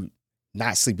you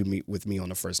not sleeping with me on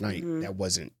the first night, Mhm. that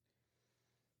wasn't,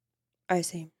 I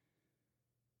see.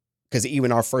 because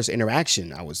even our first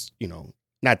interaction, I was,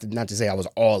 not to say I was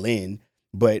all in,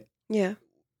 but Yeah.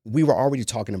 we were already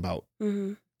talking about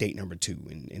Mm-hmm. date number 2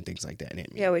 and things like that.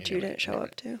 Yeah, which you didn't show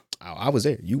up to. I was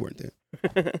there. You weren't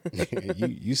there.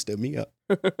 you stood me up.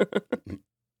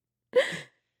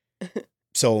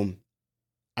 So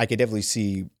I could definitely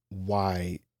see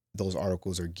why those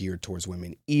articles are geared towards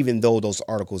women, even though those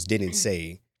articles didn't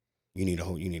say you need to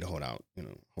hold out,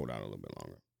 hold out a little bit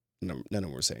longer. None of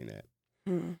them were saying that.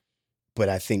 Hmm. But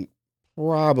I think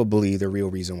probably the real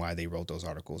reason why they wrote those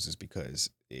articles is because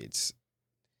it's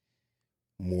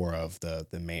more of the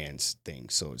man's thing.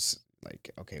 So it's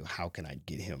like, okay, how can I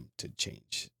get him to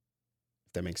change?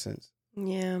 If that makes sense.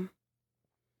 Yeah.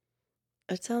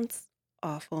 It sounds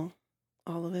awful.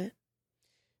 All of it.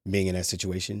 Being in that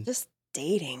situation. Just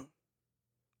dating.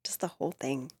 Just the whole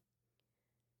thing.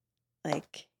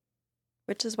 Like,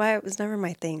 Which is why it was never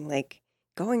my thing. Like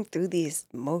going through these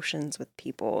motions with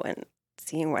people and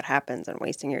seeing what happens and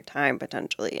wasting your time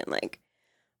potentially and like,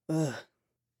 ugh,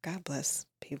 God bless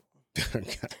people.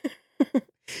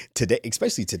 Today,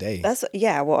 especially today.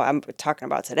 Well, I'm talking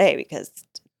about today because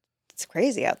it's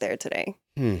crazy out there today.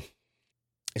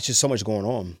 It's just so much going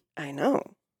on. I know.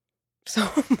 So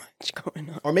much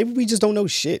going on. Or maybe we just don't know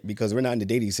shit because we're not in the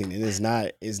dating scene and it's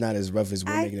not as rough as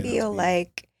we're making it. I feel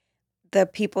like the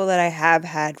people that I have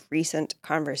had recent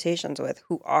conversations with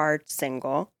who are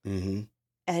single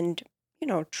and,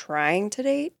 trying to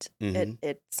date,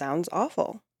 it sounds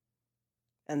awful.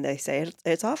 And they say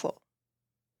it's awful.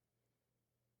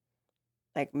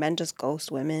 Like men just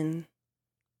ghost women.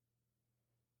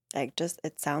 Like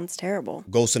it sounds terrible.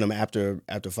 Ghosting them after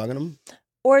fucking them?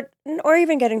 Or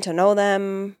even getting to know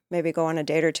them, maybe go on a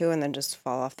date or two and then just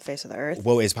fall off the face of the earth.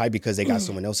 Well, it's probably because they got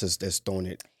someone else that's throwing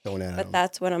that at them. But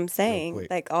that's what I'm saying.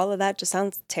 Like all of that just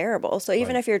sounds terrible. So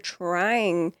even if you're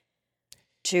trying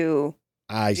to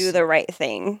do the right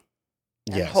thing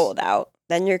and hold out,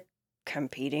 then you're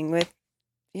competing with,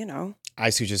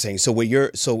 I see what you're saying. So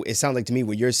it sounds like to me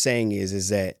what you're saying is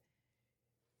that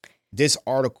this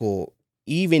article,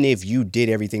 even if you did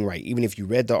everything right, even if you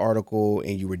read the article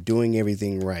and you were doing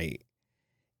everything right,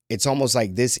 it's almost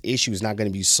like this issue is not going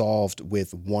to be solved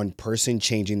with one person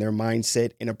changing their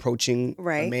mindset and approaching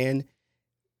a man.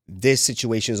 This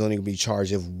situation is only going to be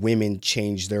charged if women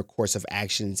change their course of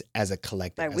actions as a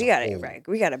collective. Like we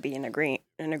gotta be in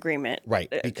agreement,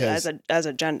 right? Because as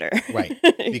a gender, right?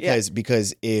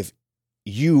 Because if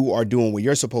you are doing what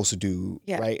you're supposed to do,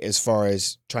 right, as far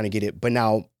as trying to get it, but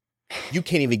now you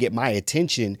can't even get my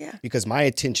attention because my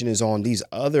attention is on these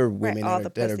other women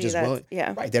that are just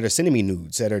that are sending me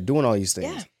nudes, that are doing all these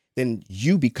things. Then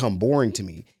you become boring to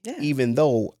me, even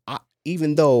though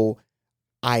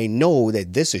I know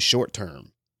that this is short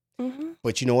term.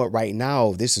 But you know what? Right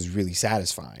now, this is really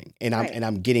satisfying, and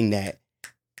I'm getting that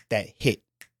hit,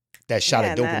 that shot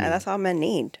of dopamine. That's all men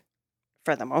need,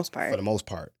 for the most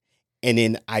part. And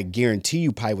then I guarantee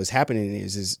you, probably what's happening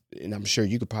is, and I'm sure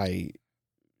you could probably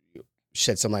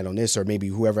shed some light on this, or maybe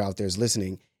whoever out there is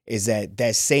listening, is that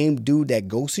same dude that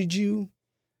ghosted you,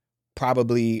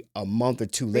 probably a month or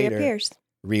two later,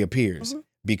 reappears.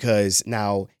 Because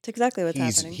now it's exactly what's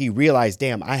happening. He realized,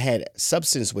 damn, I had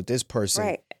substance with this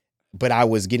person, but I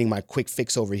was getting my quick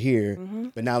fix over here.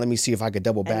 But now let me see if I could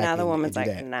double back. And now the woman's like,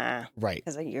 that. nah. Right.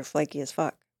 Because you're flaky as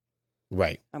fuck.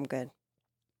 Right. I'm good.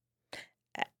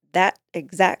 That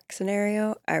exact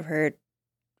scenario I've heard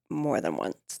more than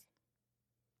once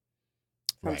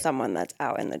from someone that's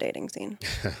out in the dating scene.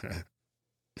 And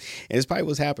it's probably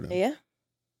what's happening. Yeah.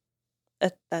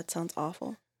 That sounds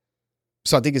awful.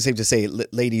 So I think it's safe to say,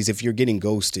 ladies, if you're getting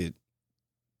ghosted,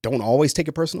 don't always take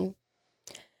it personal.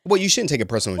 Well, you shouldn't take it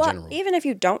personal in general. Even if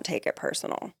you don't take it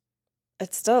personal,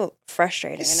 it's still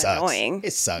frustrating and annoying.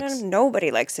 It sucks. Nobody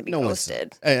likes to be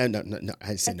ghosted. No.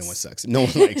 I say no one sucks. No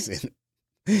one likes it.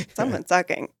 Someone's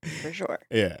sucking, for sure.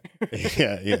 Yeah.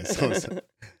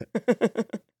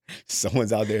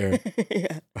 Someone's out there.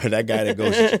 Or that guy that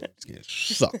goes is getting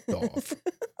sucked off.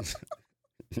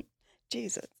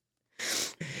 Jesus.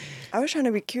 I was trying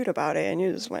to be cute about it, and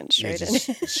you just went straight in.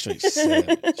 Straight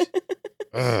savage.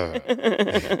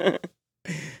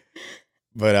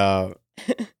 But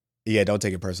don't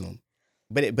take it personal.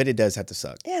 But it does have to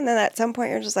suck. Yeah, and then at some point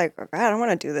you're just like, oh, God, I don't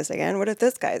want to do this again. What if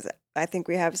this guy's? I think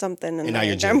we have something, and now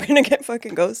I'm gonna get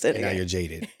fucking ghosted. And now you're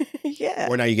jaded. Yeah.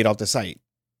 Or now you get off the site.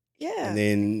 Yeah. And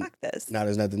then fuck this. Now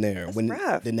there's nothing there. That's when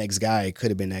rough. The next guy could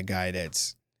have been that guy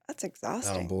that's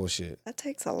exhausting. Bullshit. That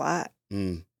takes a lot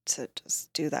to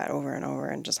just do that over and over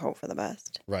and just hope for the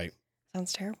best. Right.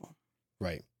 Sounds terrible.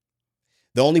 Right.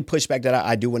 The only pushback that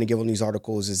I do want to give on these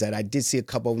articles is that I did see a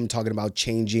couple of them talking about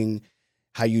changing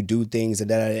how you do things.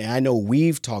 And I know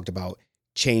we've talked about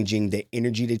changing the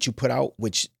energy that you put out,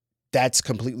 which that's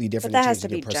completely different. But that has to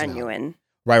be genuine.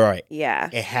 Right. Yeah.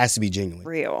 It has to be genuine.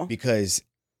 Real. Because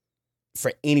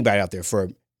for anybody out there, for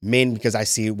men, because I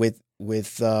see it with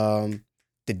the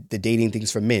dating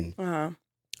things for men,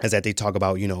 is that they talk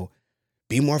about,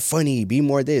 be more funny, be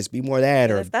more this, be more that,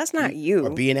 or if that's not you,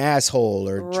 or be an asshole,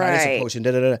 or try this approach and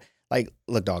da. Like,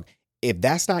 look, dog, if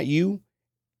that's not you,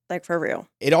 like for real,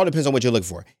 it all depends on what you're looking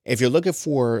for. If you're looking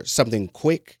for something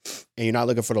quick and you're not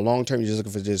looking for the long term, you're just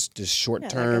looking for this short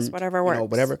term, whatever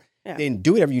works, then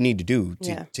do whatever you need to do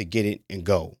to get it and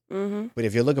go. But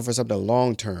if you're looking for something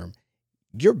long term,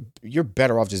 you're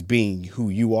better off just being who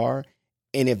you are.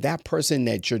 And if that person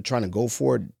that you're trying to go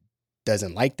for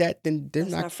doesn't like that, then they're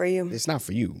not for you. It's not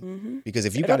for you. Because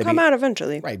if you got to come out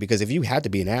eventually, right? Because if you have to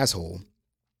be an asshole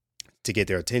to get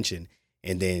their attention,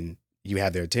 and then you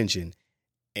have their attention,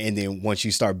 And then once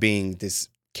you start being this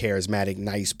charismatic,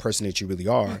 nice person that you really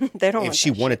are, They don't if want she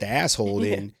that wanted shit. the asshole,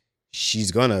 Yeah. then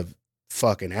she's gonna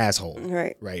fuck an asshole,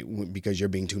 Right. right? Because you're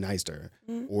being too nice to her,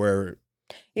 Mhm. or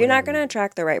You're not whatever. going to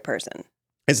attract the right person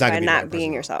It's not by gonna be the not right person being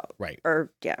at all. yourself. Right, Or,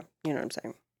 yeah, you know what I'm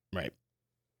saying. right.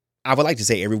 I would like to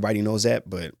say everybody knows that,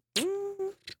 but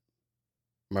Mm,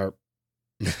 Merp.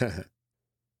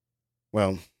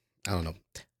 Well, I don't know.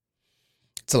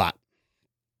 It's a lot.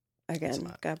 Again,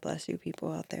 lot. God bless you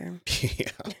people out there.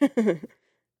 Yeah.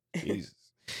 Jesus.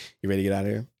 You ready to get out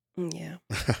of here? Yeah,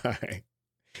 All right.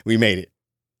 We made it.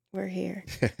 we're here.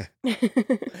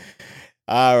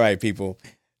 All right, people.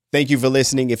 Thank you for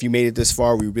listening. If you made it this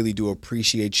far, we really do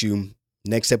appreciate you.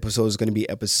 Next episode is going to be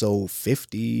episode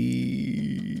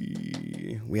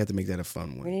 50. We have to make that a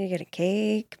fun We one. need to get a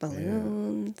cake,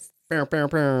 balloons. Sound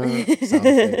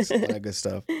effects, all that good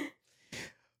stuff.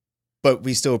 But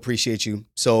we still appreciate you.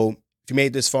 So if you made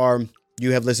it this far,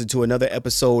 you have listened to another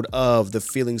episode of the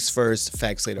Feelings First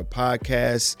Facts Later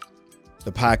podcast.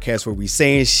 The podcast where we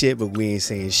saying shit, but we ain't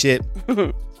saying shit.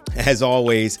 As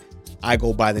always, I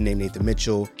go by the name Nathan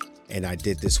Mitchell, and I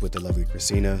did this with the lovely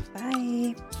Christina.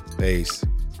 Bye. Peace.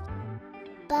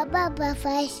 Bye bye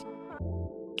bye.